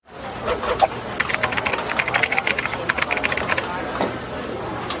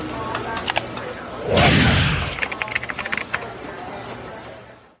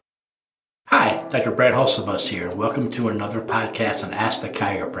Brad Hulsebus here. Welcome to another podcast on Ask the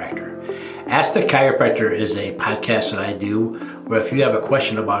Chiropractor. Ask the Chiropractor is a podcast that I do where if you have a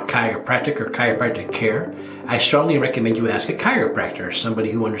question about chiropractic or chiropractic care, I strongly recommend you ask a chiropractor,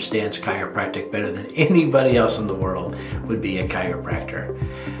 somebody who understands chiropractic better than anybody else in the world would be a chiropractor.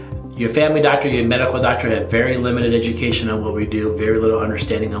 Your family doctor, your medical doctor have very limited education on what we do, very little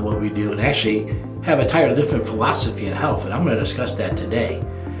understanding on what we do, and actually have a entirely different philosophy in health, and I'm going to discuss that today.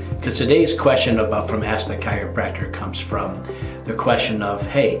 Because today's question from Ask the Chiropractor comes from the question of,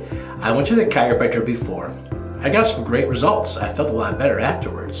 hey, I went to the chiropractor before. I got some great results. I felt a lot better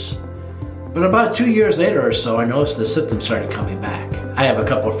afterwards. But about 2 years later or so, I noticed the symptoms started coming back. I have a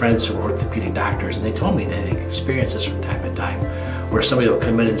couple of friends who are orthopedic doctors, and they told me that they experience this from time to time, where somebody will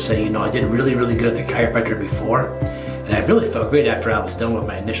come in and say, I did really, really good at the chiropractor before, and I really felt great after I was done with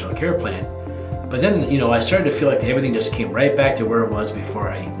my initial care plan. But then, I started to feel like everything just came right back to where it was before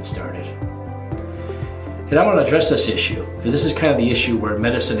I even started. And I want to address this issue, because this is kind of the issue where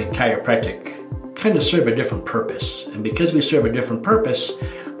medicine and chiropractic kind of serve a different purpose. And because we serve a different purpose,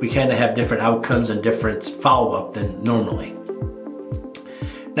 we kind of have different outcomes and different follow-up than normally.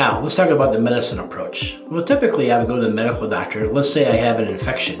 Now, let's talk about the medicine approach. Well, typically I would go to the medical doctor. Let's say I have an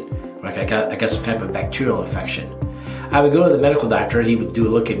infection, like I got some type of bacterial infection. I would go to the medical doctor, he would do a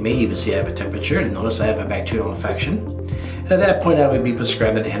look at me, he would see I have a temperature, and notice I have a bacterial infection. And at that point, I would be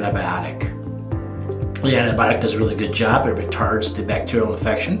prescribed an antibiotic. The antibiotic does a really good job, it retards the bacterial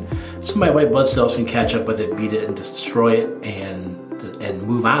infection, so my white blood cells can catch up with it, beat it, and destroy it, and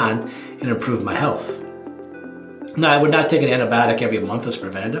move on, and improve my health. Now, I would not take an antibiotic every month as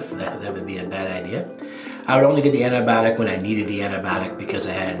preventative, that would be a bad idea. I would only get the antibiotic when I needed the antibiotic because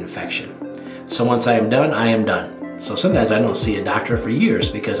I had an infection. So once I am done, I am done. So sometimes I don't see a doctor for years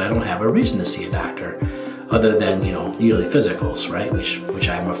because I don't have a reason to see a doctor other than, yearly physicals, right? Which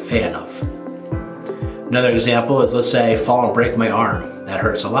I'm a fan of. Another example is, let's say I fall and break my arm. That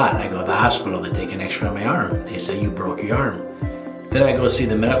hurts a lot. I go to the hospital, they take an x-ray on my arm. They say, you broke your arm. Then I go see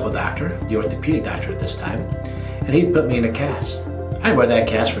the medical doctor, the orthopedic doctor at this time, and he'd put me in a cast. I'd wear that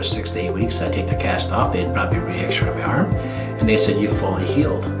cast for 6 to 8 weeks. I'd take the cast off, they'd probably re-x-ray my arm, and they said, you're fully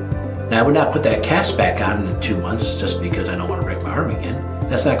healed. Now, I would not put that cast back on in 2 months just because I don't want to break my arm again.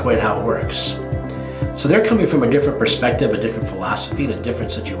 That's not quite how it works. So they're coming from a different perspective, a different philosophy, and a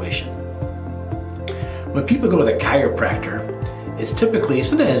different situation. When people go to the chiropractor, it's typically,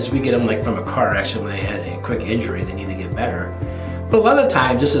 sometimes we get them like from a car accident when they had a quick injury, they need to get better. But a lot of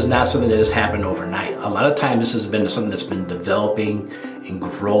times, this is not something that has happened overnight. A lot of times, this has been something that's been developing and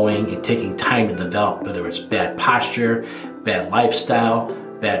growing and taking time to develop, whether it's bad posture, bad lifestyle,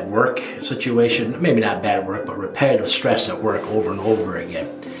 bad work situation, maybe not bad work, but repetitive stress at work over and over again.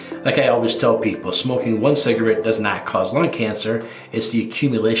 Like I always tell people, smoking one cigarette does not cause lung cancer, it's the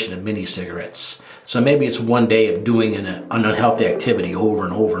accumulation of mini cigarettes. So maybe it's one day of doing an unhealthy activity over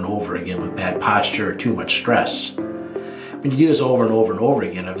and over and over again with bad posture or too much stress. When you do this over and over and over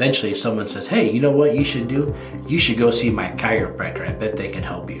again, eventually someone says, hey, you know what you should do? You should go see my chiropractor. I bet they can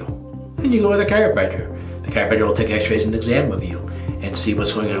help you. And you go with the chiropractor. The chiropractor will take x-rays and exam of you and see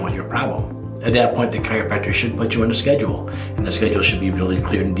what's going on with your problem. At that point, the chiropractor should put you on a schedule, and the schedule should be really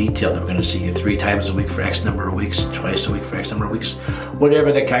clear and detailed. We're going to see you 3 times a week for X number of weeks, twice a week for X number of weeks,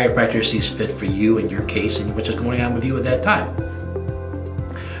 whatever the chiropractor sees fit for you and your case and what's going on with you at that time.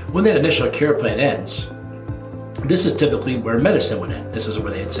 When that initial care plan ends, this is typically where medicine would end. This is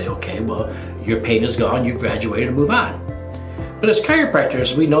where they'd say, okay, well, your pain is gone, you've graduated, move on. But as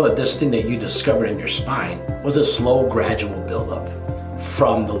chiropractors, we know that this thing that you discovered in your spine was a slow, gradual buildup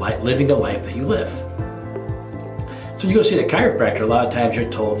from living the life that you live. So when you go see the chiropractor, a lot of times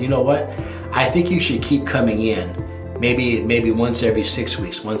you're told, you know what, I think you should keep coming in maybe once every 6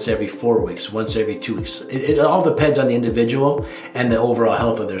 weeks, once every 4 weeks, once every 2 weeks. It all depends on the individual and the overall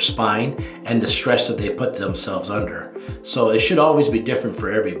health of their spine and the stress that they put themselves under. So it should always be different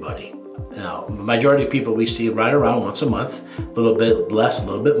for everybody. Now, the majority of people we see right around once a month, a little bit less, a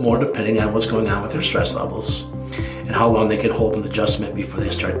little bit more, depending on what's going on with their stress levels and how long they can hold an adjustment before they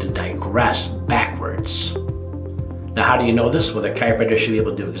start to digress backwards. Now, how do you know this? Well, the chiropractor should be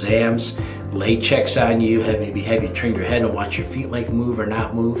able to do exams, lay checks on you, maybe have you turn your head and watch your feet length move or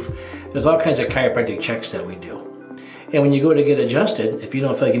not move. There's all kinds of chiropractic checks that we do. And when you go to get adjusted, if you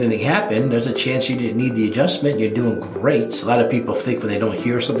don't feel like anything happened, there's a chance you didn't need the adjustment. You're doing great. So a lot of people think when they don't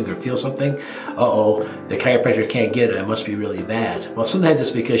hear something or feel something, the chiropractor can't get it. It must be really bad. Well, sometimes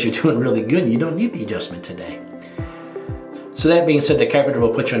it's because you're doing really good and you don't need the adjustment today. So that being said, the chiropractor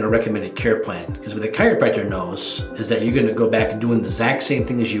will put you on a recommended care plan, because what the chiropractor knows is that you're going to go back and doing the exact same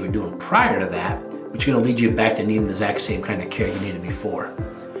thing as you were doing prior to that, which is going to lead you back to needing the exact same kind of care you needed before.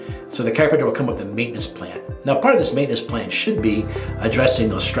 So the chiropractor will come up with a maintenance plan. Now, part of this maintenance plan should be addressing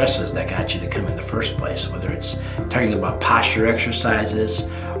those stresses that got you to come in the first place, whether it's talking about posture exercises,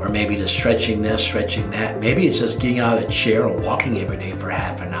 or maybe just stretching this, stretching that. Maybe it's just getting out of the chair and walking every day for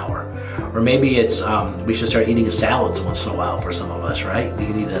half an hour. Or maybe it's we should start eating salads once in a while for some of us, right? We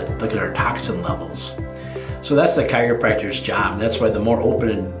need to look at our toxin levels. So that's the chiropractor's job. And that's why the more open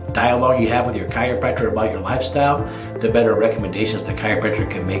and dialogue you have with your chiropractor about your lifestyle, the better recommendations the chiropractor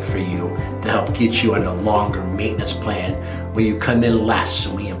can make for you to help get you on a longer maintenance plan where you come in less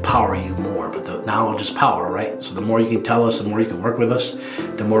and we empower you more. But the knowledge is power, right? So the more you can tell us, the more you can work with us,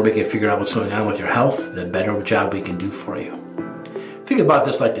 the more we can figure out what's going on with your health, the better job we can do for you. Think about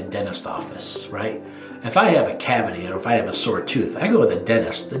this like the dentist office, right? If I have a cavity or if I have a sore tooth, I go to the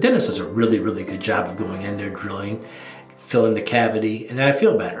dentist. The dentist does a really, really good job of going in there, drilling, filling the cavity, and I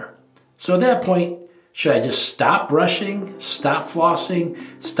feel better. So at that point, should I just stop brushing, stop flossing,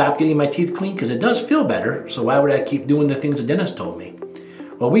 stop getting my teeth clean? Because it does feel better, so why would I keep doing the things the dentist told me?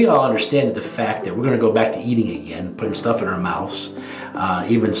 Well, we all understand that the fact that we're going to go back to eating again, putting stuff in our mouths,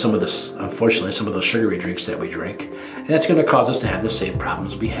 even some of this, unfortunately, some of those sugary drinks that we drink, and that's going to cause us to have the same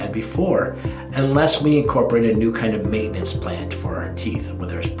problems we had before, unless we incorporate a new kind of maintenance plan for our teeth,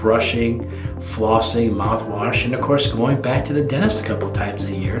 whether it's brushing, flossing, mouthwash, and of course, going back to the dentist a couple times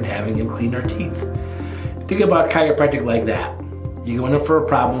a year and having him clean our teeth. Think about chiropractic like that. You go in for a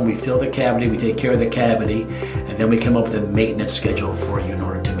problem, we fill the cavity, we take care of the cavity, and then we come up with a maintenance schedule for you in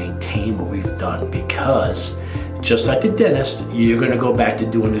order to maintain what we've done. Because just like the dentist, you're going to go back to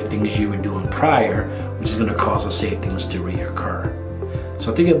doing the things you were doing prior, which is going to cause the same things to reoccur.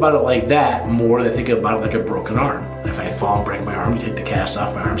 So think about it like that more than think about it like a broken arm. If I fall and break my arm, you take the cast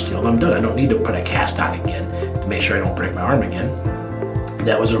off, my arm's healed, I'm done. I don't need to put a cast on again to make sure I don't break my arm again.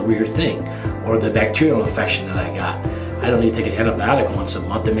 That was a weird thing. Or the bacterial infection that I got. I don't need to take an antibiotic once a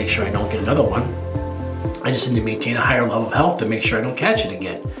month to make sure I don't get another one. I just need to maintain a higher level of health to make sure I don't catch it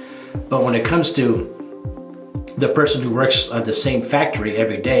again. But when it comes to the person who works at the same factory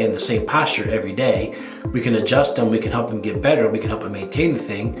every day in the same posture every day, we can adjust them, we can help them get better, we can help them maintain the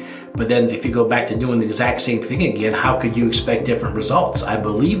thing. But then if you go back to doing the exact same thing again, how could you expect different results? I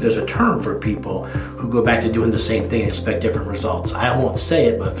believe there's a term for people who go back to doing the same thing and expect different results. I won't say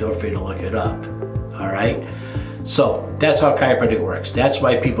it, but feel free to look it up. All right? So that's how chiropractic works. That's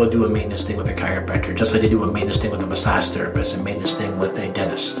why people do a maintenance thing with a chiropractor, just like they do a maintenance thing with a massage therapist, a maintenance thing with a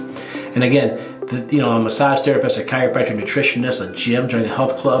dentist. And again, a massage therapist, a chiropractor, nutritionist, a gym, join a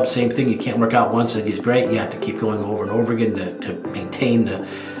health club, same thing. You can't work out once and get great. You have to keep going over and over again to maintain the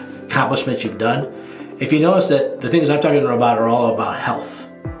accomplishments you've done. If you notice that the things I'm talking about are all about health,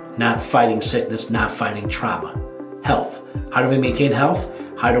 not fighting sickness, not fighting trauma. Health. How do we maintain health?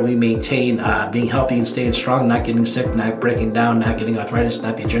 How do we maintain being healthy and staying strong, not getting sick, not breaking down, not getting arthritis,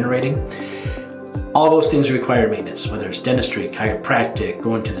 not degenerating? All those things require maintenance, whether it's dentistry, chiropractic,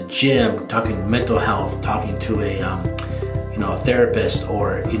 going to the gym, talking mental health, talking to a therapist,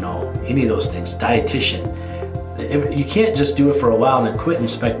 or any of those things, dietitian. You can't just do it for a while and then quit and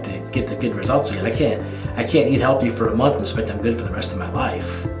expect to get the good results again. I can't eat healthy for a month and expect I'm good for the rest of my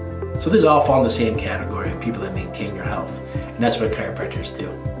life. So these all fall in the same category of people that maintain your health. And that's what chiropractors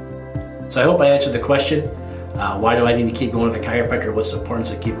do. So I hope I answered the question. Why do I need to keep going to the chiropractor? What's the importance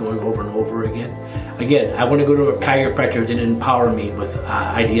of keep going over and over again? Again, I want to go to a chiropractor who didn't empower me with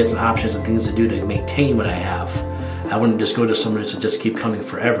ideas and options and things to do to maintain what I have. I wouldn't just go to someone to just keep coming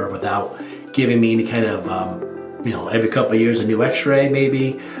forever without giving me any kind of, every couple of years a new x-ray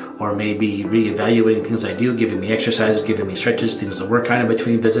maybe, or maybe reevaluating things I do, giving me exercises, giving me stretches, things to work on in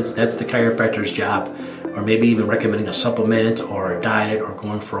between visits. That's the chiropractor's job. Or maybe even recommending a supplement or a diet or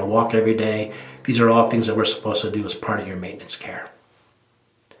going for a walk every day. These are all things that we're supposed to do as part of your maintenance care.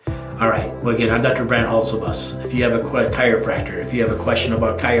 All right, well again, I'm Dr. Brent Holzabus. If you have a chiropractor, if you have a question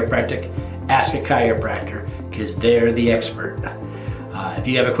about chiropractic, ask a chiropractor because they're the expert. If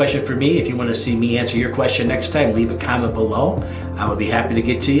you have a question for me, if you want to see me answer your question next time, leave a comment below. I would be happy to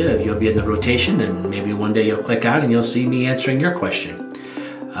get to you. You'll be in the rotation and maybe one day you'll click on and you'll see me answering your question.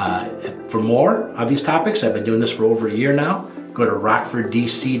 For more of these topics, I've been doing this for over a year now. Go to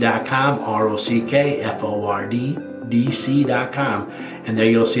rockforddc.com, rockforddc.com, and there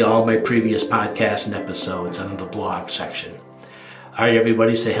you'll see all my previous podcasts and episodes under the blog section. All right,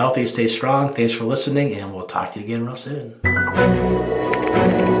 everybody, stay healthy, stay strong. Thanks for listening, and we'll talk to you again real soon.